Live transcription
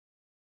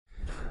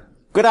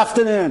Good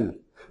afternoon.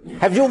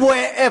 Have you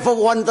ever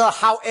wondered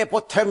how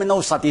airport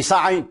terminals are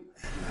designed?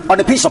 On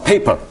a piece of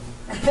paper.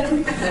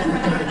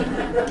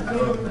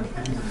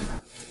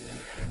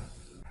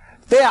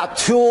 There are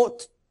two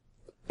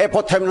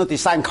airport terminal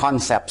design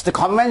concepts. The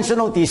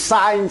conventional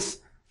designs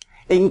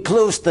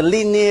includes the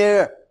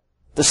linear,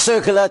 the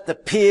circular, the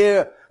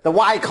pier, the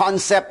Y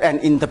concept, and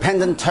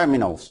independent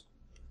terminals.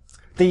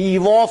 The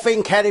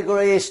evolving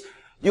categories,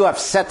 you have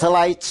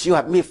satellites, you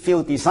have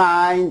midfield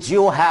designs,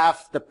 you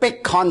have the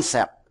big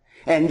concept,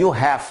 and you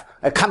have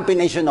a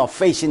combination of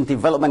phase-in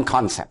development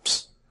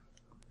concepts.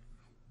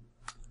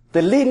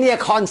 The linear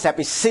concept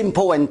is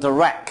simple and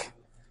direct.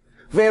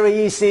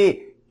 Very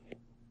easy.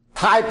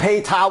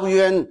 Taipei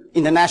Taoyuan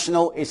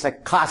International is a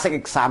classic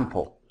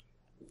example.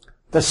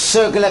 The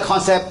circular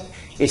concept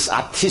is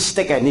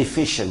artistic and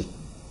efficient.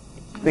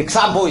 The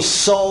example is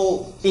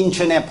Seoul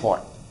Incheon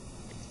Airport.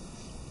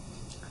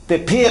 The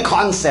pier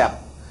concept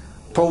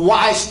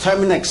provides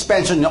terminal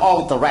expansion in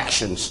all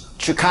directions,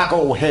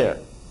 Chicago O'Hare.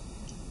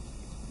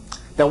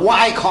 The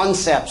Y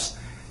concept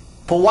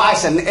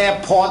provides an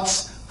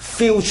airport's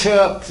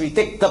future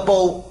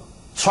predictable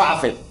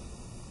traffic.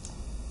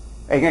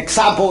 An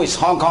example is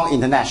Hong Kong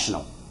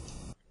International.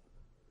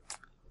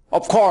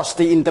 Of course,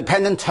 the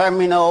independent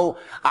terminal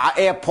are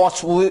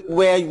airports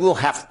where you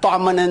have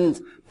dominant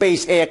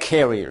base air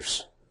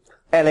carriers,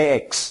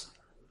 LAX.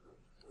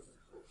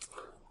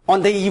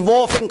 On the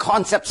evolving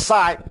concept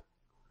side,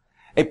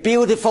 a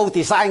beautiful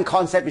design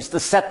concept is the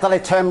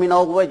satellite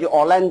terminal where you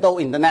Orlando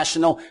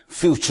International,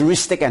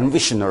 futuristic and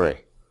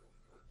visionary.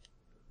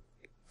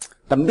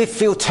 The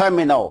midfield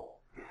terminal,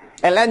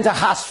 Atlanta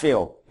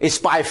Hartsfield, is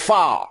by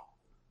far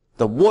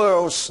the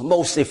world's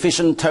most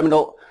efficient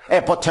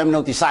airport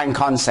terminal design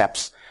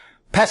concepts.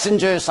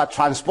 Passengers are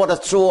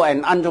transported through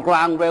an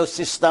underground rail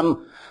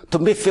system to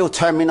midfield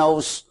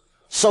terminals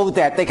so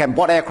that they can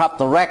board aircraft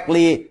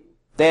directly,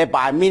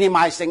 thereby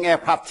minimizing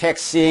aircraft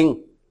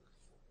taxiing,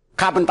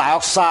 carbon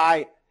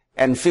dioxide,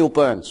 and fuel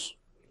burns.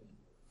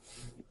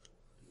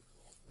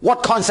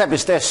 What concept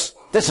is this?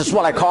 This is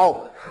what I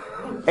call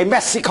a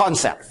messy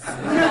concept.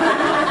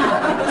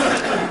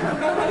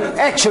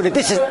 Actually,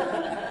 this is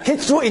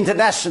Heathrow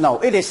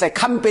International. It is a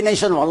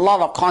combination of a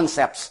lot of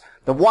concepts.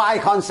 The Y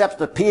concepts,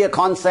 the pier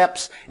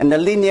concepts, and the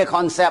linear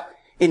concept.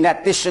 In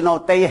addition,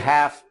 they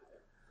have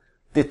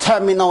the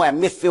terminal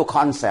and midfield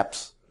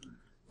concepts.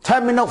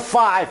 Terminal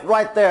 5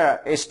 right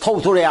there is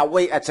totally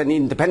away as an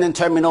independent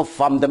terminal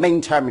from the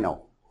main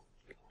terminal.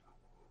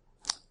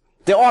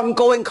 The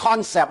ongoing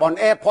concept on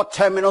airport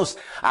terminals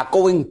are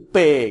going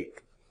big.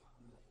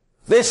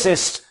 This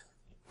is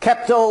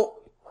Beijing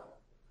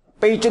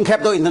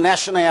Capital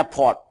International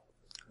Airport.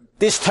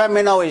 This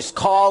terminal is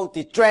called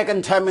the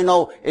Dragon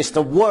Terminal. It's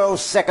the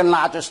world's second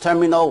largest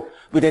terminal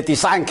with a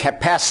design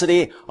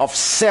capacity of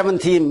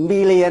 70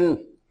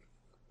 million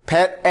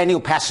annual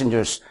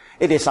passengers.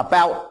 It is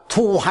about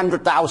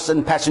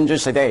 200,000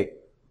 passengers a day.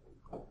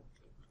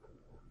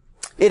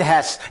 It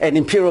has an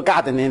imperial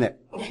garden in it.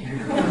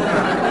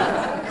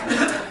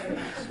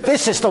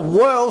 This is the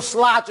world's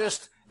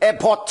largest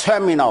airport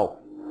terminal.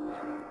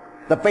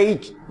 The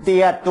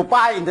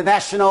Dubai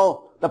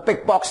International, the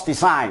big box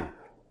design.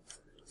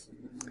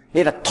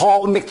 It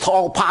make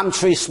tall palm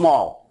trees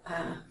small.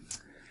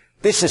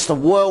 This is the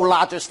world's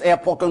largest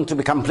airport, going to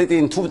be completed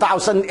in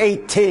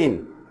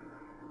 2018.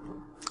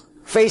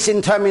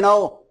 Phase-in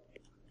terminal.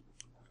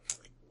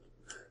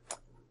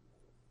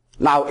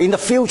 Now, in the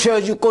future,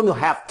 you're going to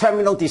have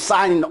terminal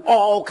design in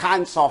all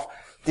kinds of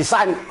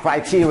design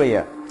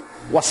criteria.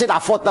 Was it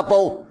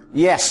affordable?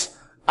 Yes.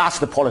 Ask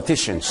the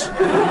politicians.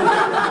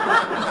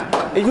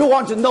 If you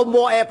want to know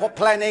more airport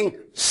planning,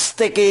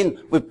 stick in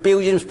with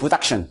Billions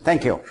Production.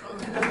 Thank you.